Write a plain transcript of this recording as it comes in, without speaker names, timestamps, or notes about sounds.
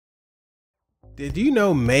Did you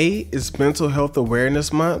know May is Mental Health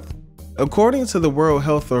Awareness Month? According to the World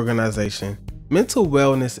Health Organization, mental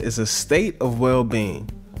wellness is a state of well-being.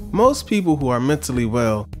 Most people who are mentally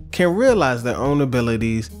well can realize their own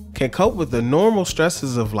abilities, can cope with the normal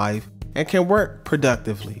stresses of life, and can work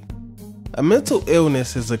productively. A mental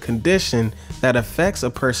illness is a condition that affects a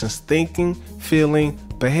person's thinking, feeling,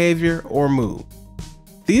 behavior, or mood.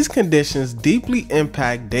 These conditions deeply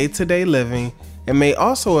impact day-to-day living and may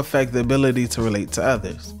also affect the ability to relate to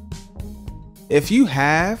others. If you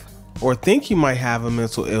have or think you might have a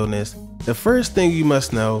mental illness, the first thing you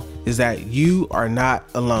must know is that you are not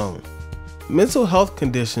alone. Mental health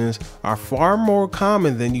conditions are far more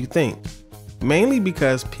common than you think, mainly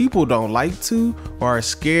because people don't like to or are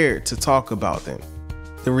scared to talk about them.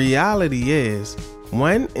 The reality is,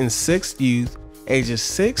 1 in 6 youth ages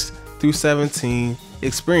 6 through 17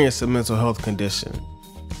 experience a mental health condition.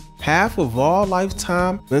 Half of all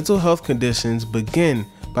lifetime mental health conditions begin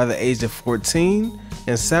by the age of 14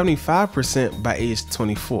 and 75% by age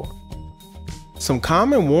 24. Some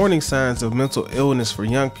common warning signs of mental illness for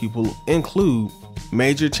young people include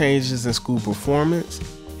major changes in school performance,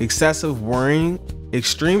 excessive worrying,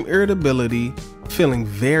 extreme irritability, feeling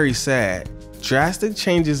very sad, drastic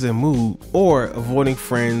changes in mood, or avoiding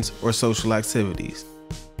friends or social activities.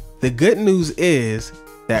 The good news is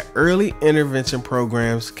that early intervention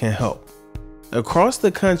programs can help. Across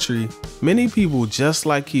the country, many people just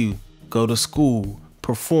like you go to school,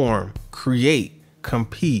 perform, create,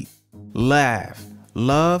 compete, laugh,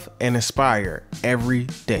 love, and inspire every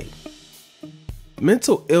day.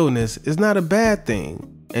 Mental illness is not a bad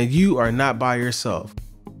thing, and you are not by yourself.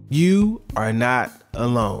 You are not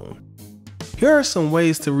alone. Here are some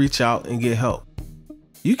ways to reach out and get help.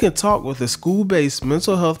 You can talk with a school-based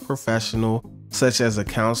mental health professional such as a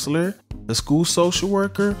counselor, a school social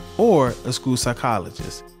worker, or a school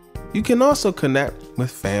psychologist. You can also connect with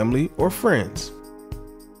family or friends.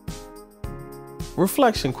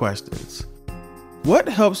 Reflection questions. What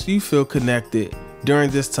helps you feel connected during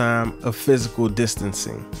this time of physical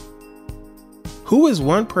distancing? Who is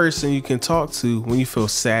one person you can talk to when you feel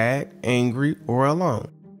sad, angry, or alone?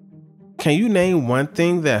 Can you name one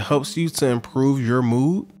thing that helps you to improve your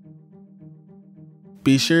mood?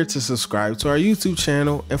 Be sure to subscribe to our YouTube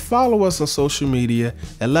channel and follow us on social media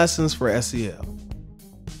at Lessons for SEL.